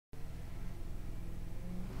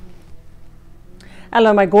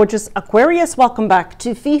Hello, my gorgeous Aquarius. Welcome back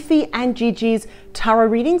to Fifi and Gigi's tarot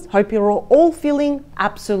readings. Hope you're all feeling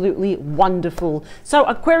absolutely wonderful. So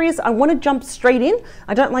Aquarius, I want to jump straight in.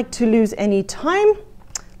 I don't like to lose any time.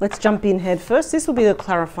 Let's jump in head first. This will be the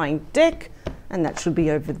clarifying deck, and that should be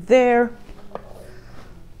over there.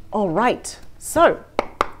 All right. So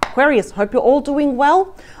Aquarius, hope you're all doing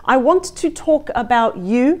well. I want to talk about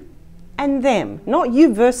you and them, not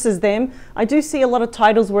you versus them. I do see a lot of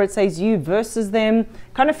titles where it says you versus them.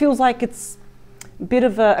 Kind of feels like it's a bit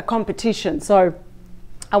of a competition. So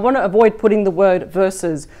I want to avoid putting the word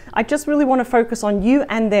versus. I just really want to focus on you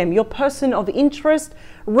and them, your person of interest,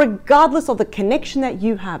 regardless of the connection that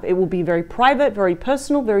you have. It will be very private, very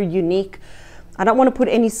personal, very unique. I don't want to put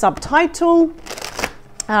any subtitle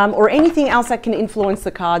or anything else that can influence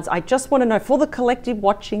the cards. I just want to know, for the collective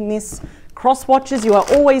watching this, cross watchers, you are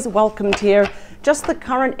always welcomed here. Just the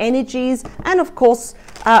current energies and of course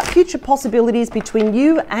future possibilities between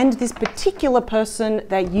you and this particular person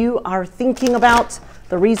that you are thinking about,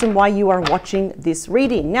 the reason why you are watching this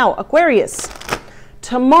reading. Now Aquarius,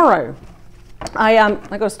 tomorrow, I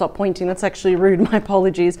gotta stop pointing, that's actually rude, my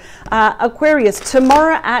apologies. Aquarius,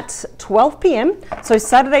 tomorrow at 12 p.m, so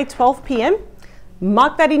Saturday 12 p.m,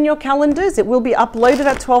 mark that in your calendars. It will be uploaded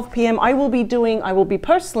at 12 p.m. I will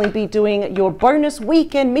personally be doing your bonus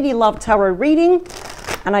weekend mini love tarot reading,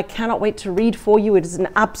 and I cannot wait to read for you. It is an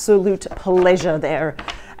absolute pleasure there.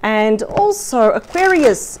 And also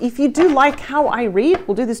Aquarius, if you do like how I read,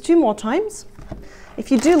 we'll do this 2 more times.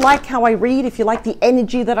 If you do like how I read, if you like the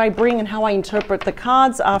energy that I bring and how I interpret the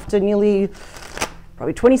cards after nearly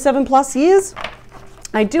probably 27 plus years,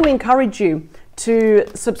 I do encourage you to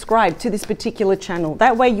subscribe to this particular channel.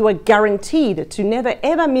 That way you are guaranteed to never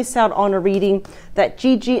ever miss out on a reading that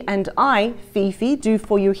Gigi and I, Fifi, do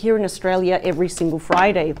for you here in Australia every single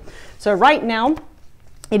Friday. So right now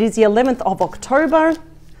it is the 11th of October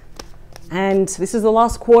and this is the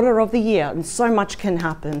last quarter of the year and so much can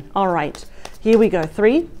happen. All right, here we go.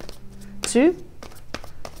 3, 2,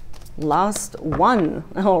 last one.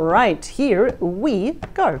 All right, here we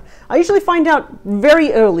go. I usually find out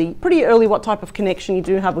very early, pretty early, what type of connection you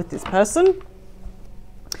do have with this person.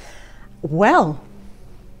 Well,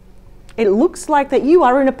 it looks like that you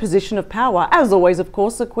are in a position of power. As always, of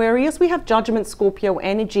course, Aquarius, we have Judgment, Scorpio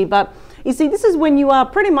energy, but you see, this is when you are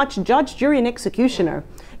pretty much judge, jury, and executioner.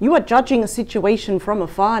 You are judging a situation from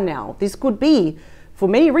afar now. This could be for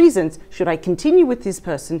many reasons. Should I continue with this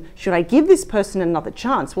person? Should I give this person another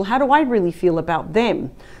chance? Well, how do I really feel about them?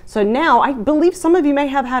 So now I believe some of you may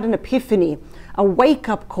have had an epiphany, a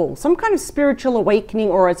wake-up call, some kind of spiritual awakening,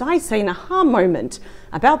 or as I say, an aha moment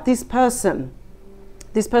about this person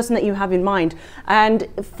that you have in mind. And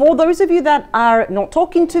for those of you that are not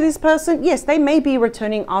talking to this person, yes, they may be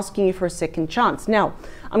returning, asking you for a second chance. Now,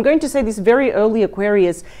 I'm going to say this very early,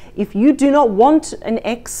 Aquarius, if you do not want an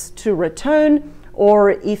ex to return,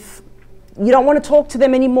 or if you don't want to talk to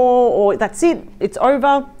them anymore, or that's it, it's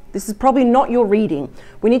over, this is probably not your reading.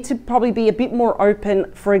 We need to probably be a bit more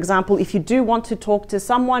open. For example, if you do want to talk to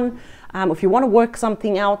someone, if you want to work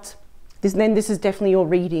something out, then this is definitely your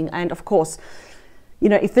reading. And of course, you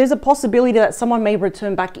know, if there's a possibility that someone may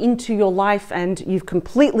return back into your life and you've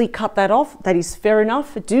completely cut that off, that is fair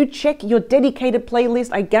enough. Do check your dedicated playlist.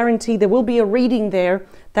 I guarantee there will be a reading there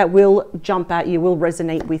that will jump at you, will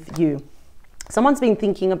resonate with you. Someone's been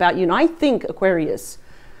thinking about you, and I think, Aquarius,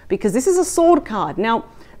 because this is a sword card. Now,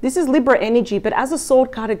 this is Libra energy, but as a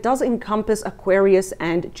sword card, it does encompass Aquarius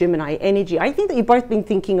and Gemini energy. I think that you've both been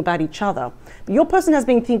thinking about each other. But your person has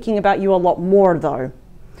been thinking about you a lot more, though.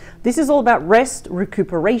 This is all about rest,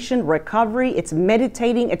 recuperation, recovery. It's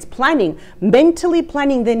meditating, it's planning, mentally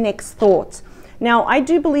planning their next thoughts. Now, I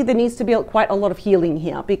do believe there needs to be quite a lot of healing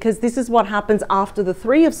here, because this is what happens after the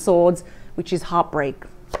 3 of Swords, which is heartbreak.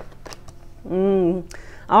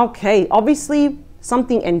 Okay, obviously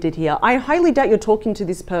something ended here. I highly doubt you're talking to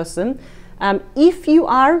this person. If you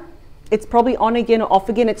are, it's probably on again or off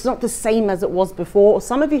again. It's not the same as it was before.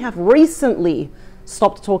 Some of you have recently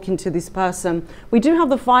stopped talking to this person. We do have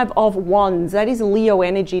the 5 of Wands. That is Leo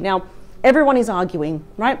energy. Now, everyone is arguing,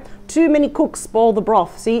 right? Too many cooks spoil the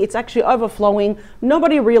broth. See, it's actually overflowing.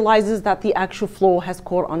 Nobody realizes that the actual floor has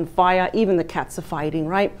caught on fire. Even the cats are fighting,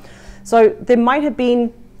 right? So there might have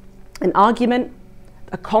been an argument,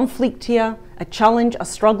 a conflict here, a challenge, a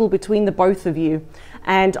struggle between the both of you.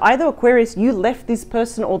 And either, Aquarius, you left this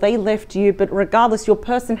person or they left you, but regardless, your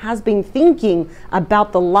person has been thinking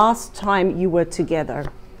about the last time you were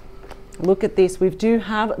together. Look at this. We do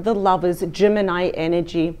have the Lovers, Gemini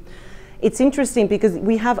energy. it's interesting because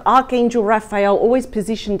we have Archangel Raphael always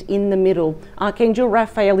positioned in the middle. Archangel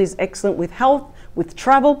Raphael is excellent with health, with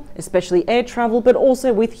travel, especially air travel, but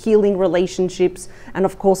also with healing relationships, and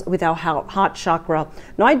of course with our heart chakra.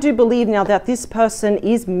 Now I do believe now that this person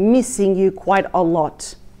is missing you quite a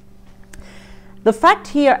lot. The fact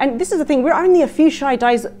here, and this is the thing, we're only a few shy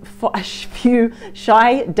days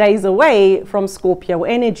away from Scorpio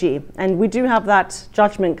energy, and we do have that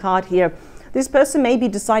Judgment card here. This person may be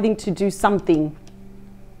deciding to do something,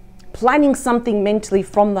 planning something mentally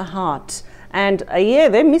from the heart. And yeah,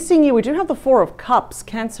 they're missing you. We do have the Four of Cups,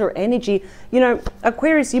 Cancer energy. You know,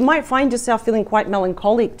 Aquarius, you might find yourself feeling quite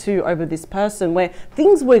melancholic too over this person, where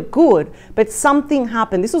things were good, but something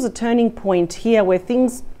happened. This was a turning point here where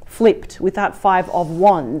things flipped with that Five of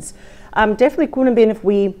Wands. Definitely couldn't have been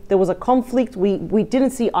if there was a conflict, we didn't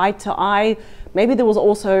see eye to eye. Maybe there was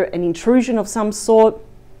also an intrusion of some sort.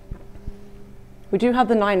 We do have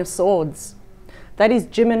the Nine of Swords. That is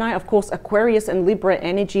Gemini, of course, Aquarius and Libra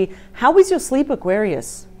energy. How is your sleep,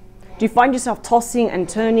 Aquarius? Do you find yourself tossing and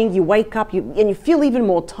turning? You wake up and you feel even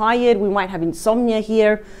more tired. We might have insomnia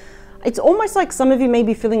here. It's almost like some of you may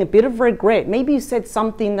be feeling a bit of regret. Maybe you said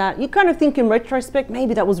something that you kind of think in retrospect,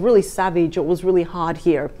 maybe that was really savage or was really hard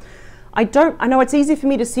here. I know it's easy for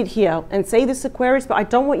me to sit here and say this, Aquarius, but I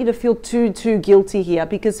don't want you to feel too guilty here,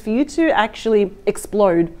 because for you to actually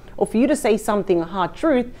explode or for you to say something, a hard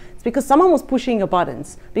truth, it's because someone was pushing your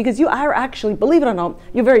buttons, because you are actually, believe it or not,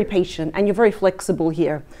 you're very patient and you're very flexible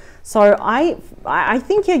here. So I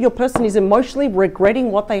think here your person is emotionally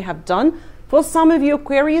regretting what they have done. For some of you,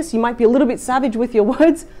 Aquarius, you might be a little bit savage with your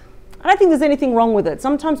words. I don't think there's anything wrong with it.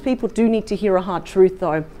 Sometimes people do need to hear a hard truth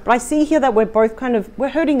though. But I see here that we're both we're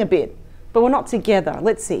hurting a bit, but we're not together.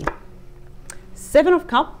 Let's see. Seven of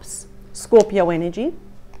Cups, Scorpio energy.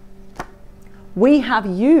 We have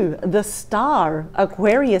you, the Star,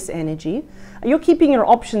 Aquarius energy. You're keeping your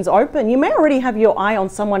options open. You may already have your eye on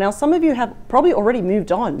someone else. Some of you have probably already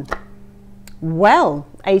moved on. Well,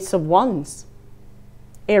 Ace of Wands,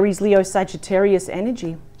 Aries, Leo, Sagittarius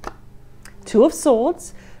energy. Two of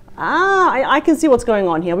Swords. I can see what's going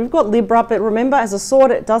on here. We've got Libra, but remember, as a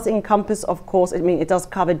sword, it does encompass, of course, it does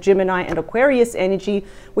cover Gemini and Aquarius energy.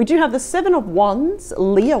 We do have the Seven of Wands,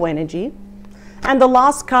 Leo energy. And the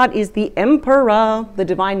last card is the Emperor, the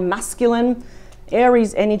Divine Masculine,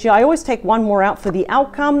 Aries energy. I always take one more out for the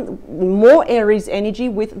outcome. More Aries energy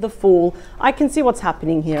with the Fool. I can see what's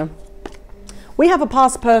happening here. We have a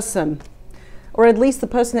past person, or at least the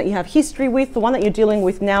person that you have history with, the one that you're dealing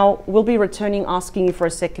with now, will be returning asking you for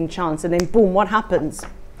a second chance. And then boom, what happens?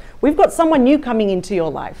 We've got someone new coming into your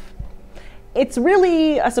life. It's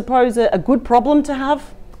really, I suppose, a good problem to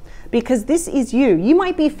have, because this is you. You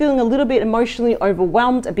might be feeling a little bit emotionally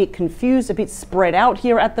overwhelmed, a bit confused, a bit spread out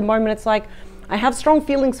here at the moment. It's like, I have strong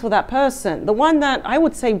feelings for that person. The one that I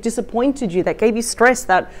would say disappointed you, that gave you stress,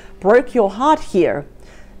 that broke your heart here.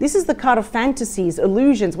 This is the card of fantasies,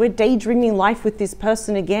 illusions. We're daydreaming life with this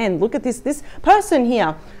person again. Look at this person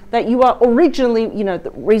here that you are originally,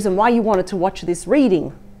 the reason why you wanted to watch this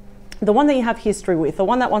reading. The one that you have history with, the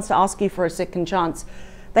one that wants to ask you for a second chance.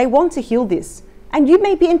 They want to heal this. And you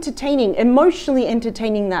may be emotionally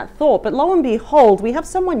entertaining that thought, but lo and behold, we have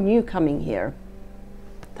someone new coming here.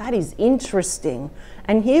 That is interesting.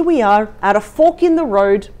 And here we are at a fork in the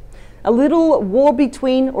road, a little war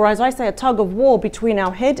between, or as I say, a tug of war between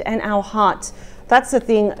our head and our heart. That's the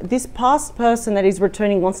thing. This past person that is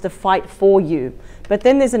returning wants to fight for you. But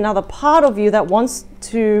then there's another part of you that wants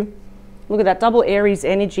to, look at that double Aries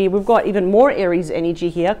energy. We've got even more Aries energy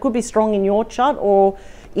here. Could be strong in your chart or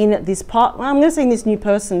in this part. I'm going to say in this new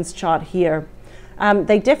person's chart here.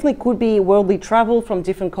 They definitely could be worldly travel from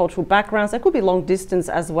different cultural backgrounds. They could be long distance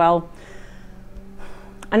as well.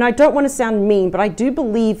 And I don't want to sound mean, but I do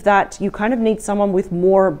believe that you kind of need someone with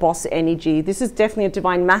more boss energy. This is definitely a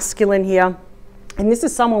divine masculine here. And this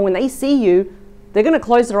is someone, when they see you, they're going to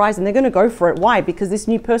close their eyes and they're going to go for it. Why? Because this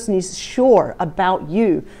new person is sure about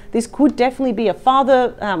you. This could definitely be a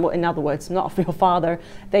father. Well, in other words, not your father.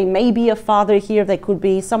 They may be a father here. They could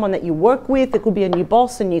be someone that you work with. There could be a new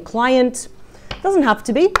boss, a new client. It doesn't have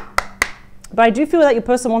to be. But I do feel that your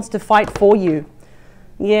person wants to fight for you.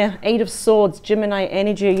 Yeah, Eight of Swords, Gemini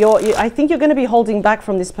energy. I think you're going to be holding back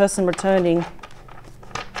from this person returning.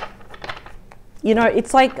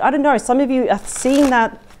 It's like, I don't know, some of you are seeing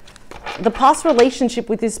that the past relationship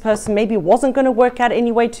with this person maybe wasn't going to work out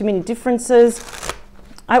anyway, too many differences.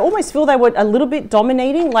 I almost feel they were a little bit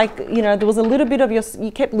dominating, like, there was a little bit of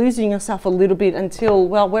you kept losing yourself a little bit until,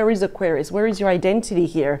 well, where is Aquarius? Where is your identity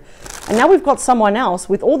here? And now we've got someone else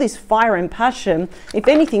with all this fire and passion. If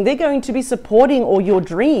anything, they're going to be supporting all your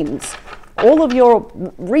dreams. all of your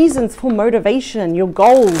reasons for motivation, your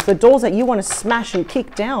goals, the doors that you want to smash and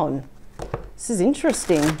kick down. This is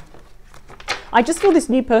interesting. I just feel this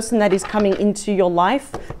new person that is coming into your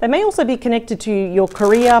life, they may also be connected to your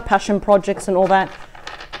career, passion projects and all that.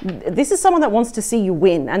 This is someone that wants to see you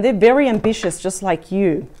win, and they're very ambitious, just like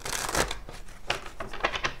you.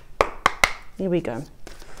 Here we go.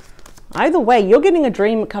 Either way, you're getting a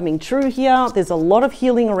dream coming true here. There's a lot of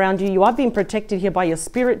healing around you. You are being protected here by your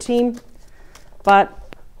spirit team.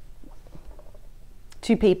 But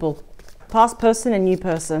two people, past person and new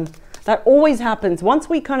person. That always happens. Once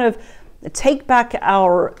we kind of take back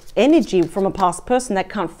our energy from a past person that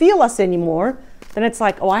can't feel us anymore, then it's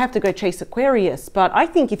like, oh, I have to go chase Aquarius. But I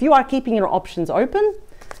think if you are keeping your options open,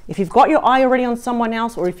 if you've got your eye already on someone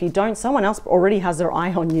else, or if you don't, someone else already has their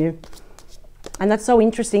eye on you. And that's so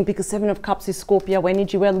interesting because Seven of Cups is Scorpio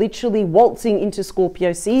energy. We're literally waltzing into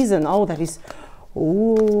Scorpio season. Oh, that is,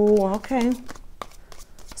 oh, okay.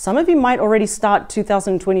 Some of you might already start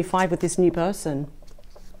 2025 with this new person.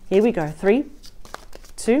 Here we go. 3,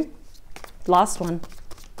 2, last one.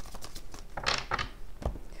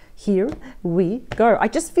 Here we go. I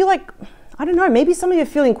just feel like, I don't know, maybe some of you are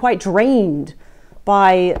feeling quite drained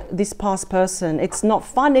by this past person. It's not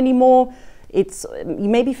fun anymore. You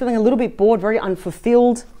may be feeling a little bit bored, very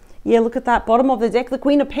unfulfilled. Yeah, look at that bottom of the deck, the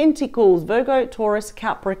Queen of Pentacles, Virgo, Taurus,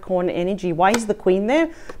 Capricorn energy. Why is the Queen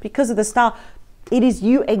there? Because of the star. It is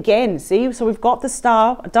you again, see? So we've got the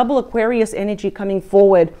star, a double Aquarius energy coming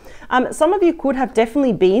forward. Some of you could have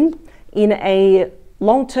definitely been in a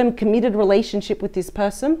long-term committed relationship with this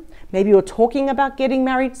person. Maybe you're talking about getting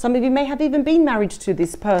married. Some of you may have even been married to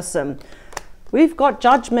this person. We've got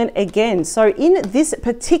Judgment again. So in this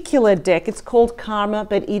particular deck, it's called Karma,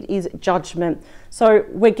 but it is Judgment. So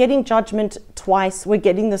we're getting Judgment twice. We're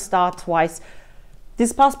getting the star twice.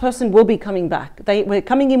 This past person will be coming back. We're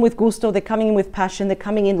coming in with gusto. They're coming in with passion. They're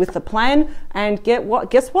coming in with the plan. And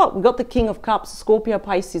guess what? We've got the King of Cups, Scorpio,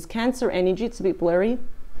 Pisces, Cancer energy. It's a bit blurry.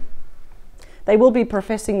 They will be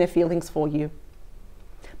professing their feelings for you.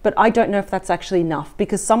 But I don't know if that's actually enough,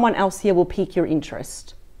 because someone else here will pique your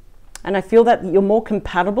interest. And I feel that you're more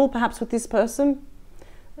compatible perhaps with this person.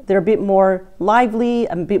 They're a bit more lively,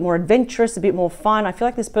 a bit more adventurous, a bit more fun. I feel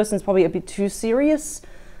like this person's probably a bit too serious.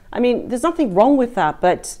 I mean, there's nothing wrong with that,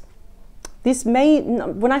 but this may,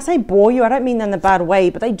 when I say bore you, I don't mean that in a bad way,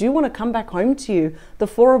 but they do want to come back home to you. The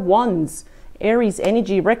Four of Wands, Aries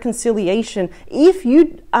energy, reconciliation. If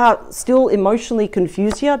you are still emotionally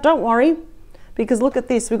confused here, don't worry, because look at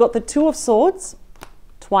this. We've got the Two of Swords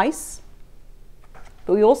twice.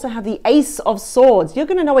 But we also have the Ace of Swords. You're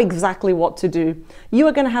going to know exactly what to do. You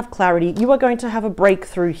are going to have clarity. You are going to have a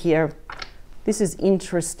breakthrough here. This is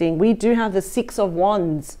interesting. We do have the Six of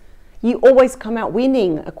Wands. You always come out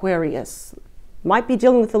winning, Aquarius. Might be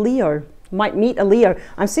dealing with a Leo. Might meet a Leo.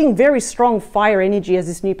 I'm seeing very strong fire energy as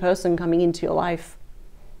this new person coming into your life.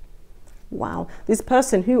 Wow. This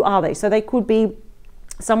person, who are they? So they could be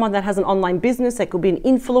someone that has an online business. They could be an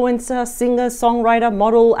influencer, singer, songwriter,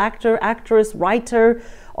 model, actor, actress, writer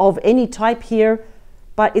of any type here.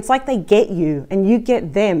 But it's like they get you and you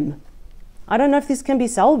get them. I don't know if this can be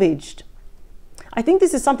salvaged. I think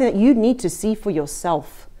this is something that you need to see for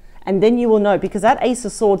yourself. And then you will know, because that Ace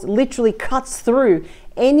of Swords literally cuts through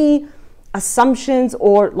any assumptions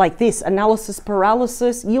or like this, analysis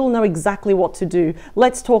paralysis. You'll know exactly what to do.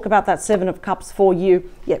 Let's talk about that Seven of Cups for you.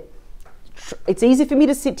 Yeah. It's easy for me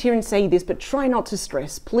to sit here and say this, but try not to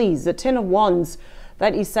stress, please. The Ten of Wands,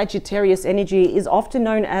 that is Sagittarius energy, is often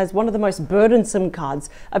known as one of the most burdensome cards,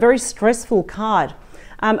 a very stressful card.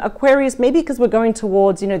 Aquarius, maybe because we're going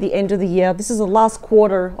towards, the end of the year. This is the last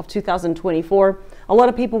quarter of 2024. A lot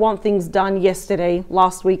of people want things done yesterday,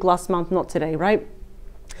 last week, last month, not today, right?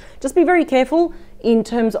 Just be very careful in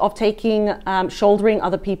terms of shouldering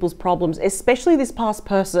other people's problems, especially this past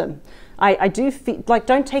person. I do feel like,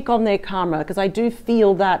 don't take on their karma, because I do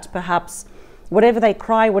feel that perhaps whatever they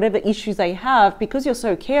cry, whatever issues they have, because you're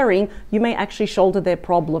so caring, you may actually shoulder their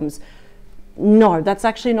problems. No, that's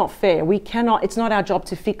actually not fair. We cannot, it's not our job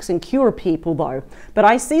to fix and cure people though. But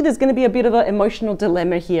I see there's going to be a bit of an emotional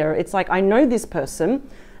dilemma here. It's like, I know this person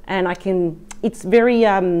and it's very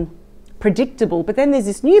predictable, but then there's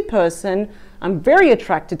this new person. I'm very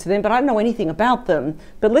attracted to them, but I don't know anything about them.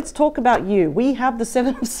 But let's talk about you. We have the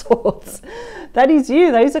Seven of Swords. That is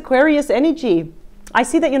you. That is Aquarius energy. I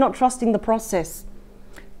see that you're not trusting the process.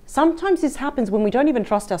 Sometimes this happens when we don't even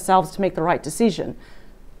trust ourselves to make the right decision.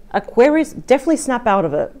 Aquarius, definitely snap out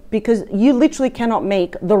of it, because you literally cannot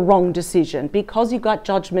make the wrong decision because you've got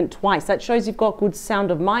Judgment twice. That shows you've got good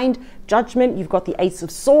sound of mind, Judgment. You've got the Ace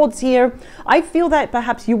of Swords here. I feel that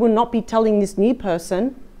perhaps you will not be telling this new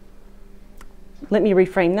person let me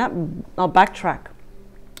reframe that. I'll backtrack.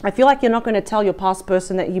 I feel like you're not going to tell your past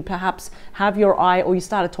person that you perhaps have your eye or you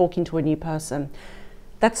started talking to a new person.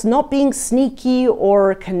 That's not being sneaky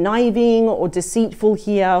or conniving or deceitful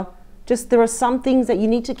here. Just there are some things that you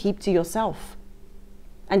need to keep to yourself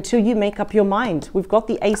until you make up your mind. We've got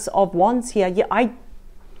the Ace of Wands here. Yeah,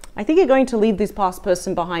 I think you're going to leave this past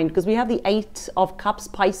person behind because we have the Eight of Cups,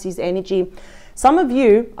 Pisces energy. Some of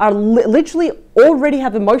you are literally already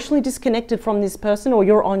have emotionally disconnected from this person, or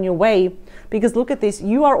you're on your way, because look at this,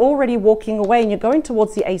 you are already walking away and you're going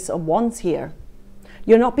towards the Ace of Wands here.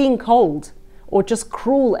 You're not being cold or just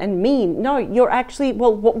cruel and mean. No, you're actually,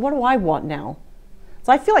 well, what do I want now?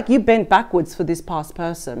 So I feel like you bent backwards for this past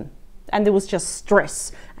person, and there was just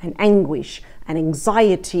stress and anguish and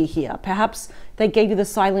anxiety here. Perhaps they gave you the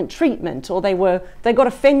silent treatment, or they got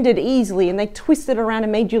offended easily and they twisted around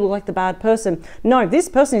and made you look like the bad person. No, this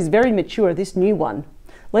person is very mature, this new one.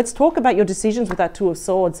 Let's talk about your decisions with that Two of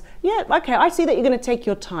Swords. Yeah, okay, I see that you're going to take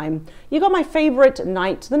your time. You got my favorite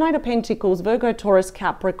Knight, the Knight of Pentacles, Virgo, Taurus,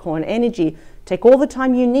 Capricorn energy. Take all the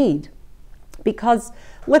time you need. Because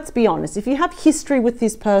let's be honest, if you have history with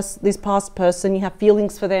this past person, you have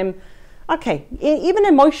feelings for them, okay, even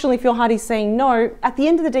emotionally, if your heart is saying no, at the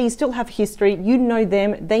end of the day, you still have history. You know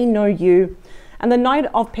them, they know you. And the Knight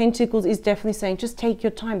of Pentacles is definitely saying, just take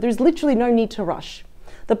your time. There's literally no need to rush.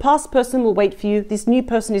 The past person will wait for you. This new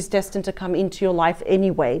person is destined to come into your life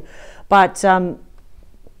anyway. But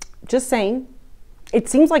just saying, it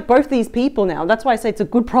seems like both these people now, that's why I say it's a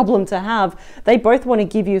good problem to have. They both want to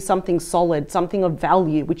give you something solid, something of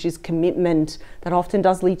value, which is commitment. That often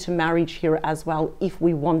does lead to marriage here as well, if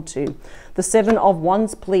we want to. The Seven of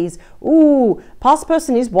Wands, please. Ooh, past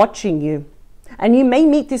person is watching you. And you may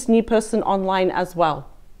meet this new person online as well.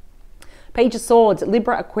 Page of Swords,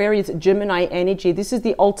 Libra, Aquarius, Gemini energy. This is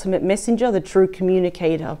the ultimate messenger, the true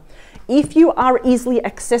communicator. If you are easily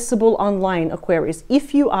accessible online, Aquarius,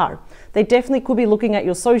 if you are, they definitely could be looking at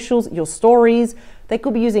your socials, your stories. They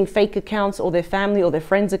could be using fake accounts or their family or their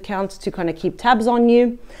friends' accounts to kind of keep tabs on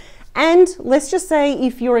you. And let's just say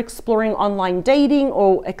if you're exploring online dating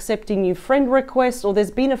or accepting new friend requests, or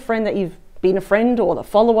there's been a friend that you've been a friend or the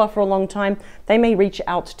follower for a long time, they may reach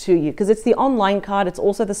out to you because it's the online card. It's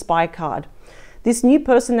also the spy card. This new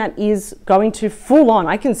person that is going to full on,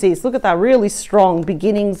 I can see this. Look at that, really strong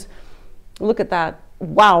beginnings. Look at that.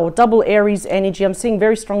 Wow, double Aries energy. I'm seeing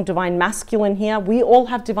very strong divine masculine here. We all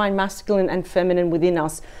have divine masculine and feminine within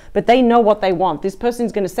us, but they know what they want. This person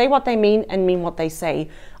is going to say what they mean and mean what they say.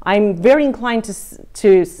 I'm very inclined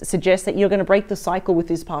to suggest that you're going to break the cycle with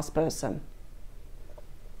this past person.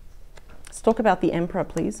 Let's talk about the Emperor,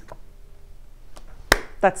 please.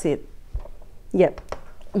 That's it. Yep.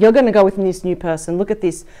 You're going to go with this new person. Look at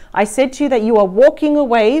this. I said to you that you are walking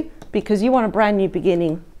away because you want a brand new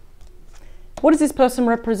beginning. What does this person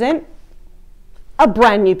represent? A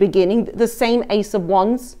brand new beginning. The same Ace of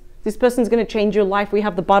Wands. This person's going to change your life. We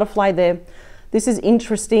have the butterfly there. This is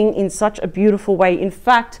interesting in such a beautiful way. In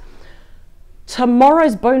fact,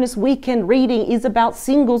 tomorrow's bonus weekend reading is about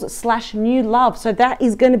singles / new love. So that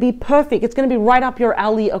is going to be perfect. It's going to be right up your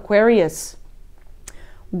alley, Aquarius.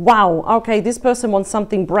 Wow. Okay, this person wants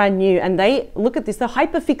something brand new. And they, look at this, they're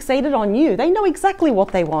hyper fixated on you. They know exactly what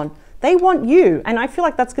they want. They want you. And I feel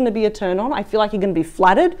like that's going to be a turn on. I feel like you're going to be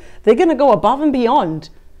flattered. They're going to go above and beyond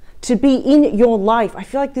to be in your life. I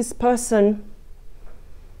feel like this person,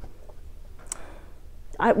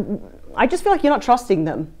 I just feel like you're not trusting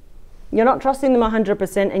them. You're not trusting them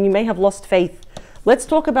 100%, and you may have lost faith. Let's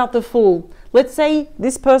talk about the Fool. Let's say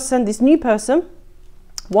this person, this new person,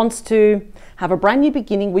 wants to have a brand new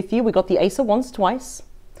beginning with you. We got the Ace of Wands twice.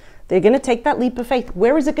 They're going to take that leap of faith.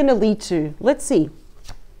 Where is it going to lead to? Let's see.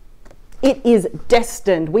 It is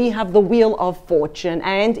destined. We have the Wheel of Fortune,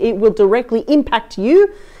 and it will directly impact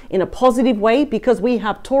you in a positive way because we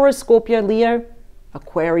have Taurus, Scorpio, Leo,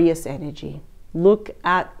 Aquarius energy. Look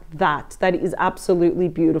at that. That is absolutely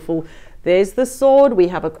beautiful. There's the sword. We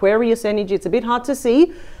have Aquarius energy. It's a bit hard to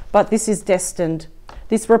see, but this is destined.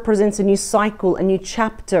 This represents a new cycle, a new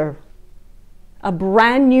chapter, a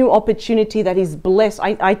brand new opportunity that is blessed.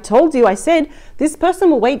 I told you, I said, this person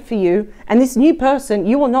will wait for you, and this new person,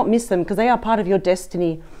 you will not miss them because they are part of your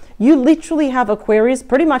destiny. You literally have Aquarius,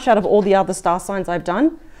 pretty much out of all the other star signs I've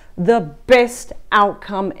done, the best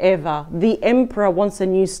outcome ever. The Emperor wants a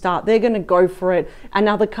new start. They're going to go for it.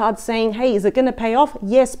 Another card saying, hey, is it going to pay off?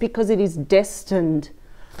 Yes, because it is destined.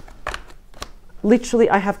 Literally,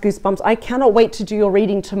 I have goosebumps. I cannot wait to do your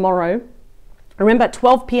reading tomorrow. Remember, at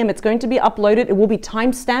 12 p.m. it's going to be uploaded. It will be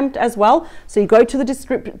time-stamped as well. So you go to the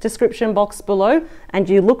description box below and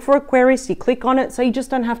you look for Aquarius, you click on it, so you just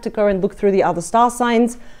don't have to go and look through the other star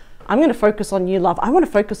signs. I'm going to focus on new love. I want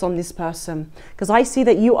to focus on this person because I see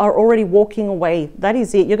that you are already walking away. That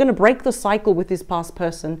is it. You're going to break the cycle with this past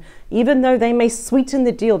person, even though they may sweeten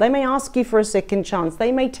the deal. They may ask you for a second chance.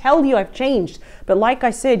 They may tell you I've changed. But like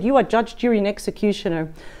I said, you are judge, jury, and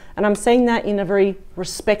executioner. And I'm saying that in a very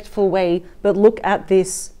respectful way. But look at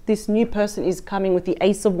this. This new person is coming with the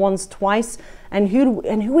Ace of Wands twice. And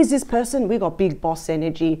who is this person? We got big boss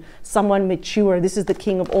energy. Someone mature. This is the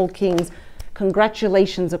King of all kings.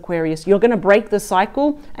 Congratulations, Aquarius. You're going to break the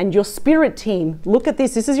cycle, and your spirit team, look at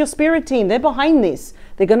this. This is your spirit team. They're behind this.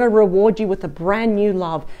 They're going to reward you with a brand new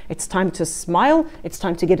love. It's time to smile. It's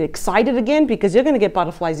time to get excited again because you're going to get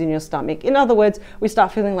butterflies in your stomach. In other words, we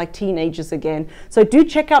start feeling like teenagers again. So do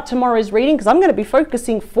check out tomorrow's reading because I'm going to be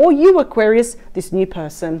focusing for you, Aquarius, this new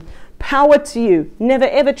person. Power to you. Never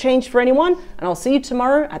ever change for anyone. And I'll see you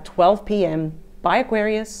tomorrow at 12 p.m. Bye,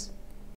 Aquarius.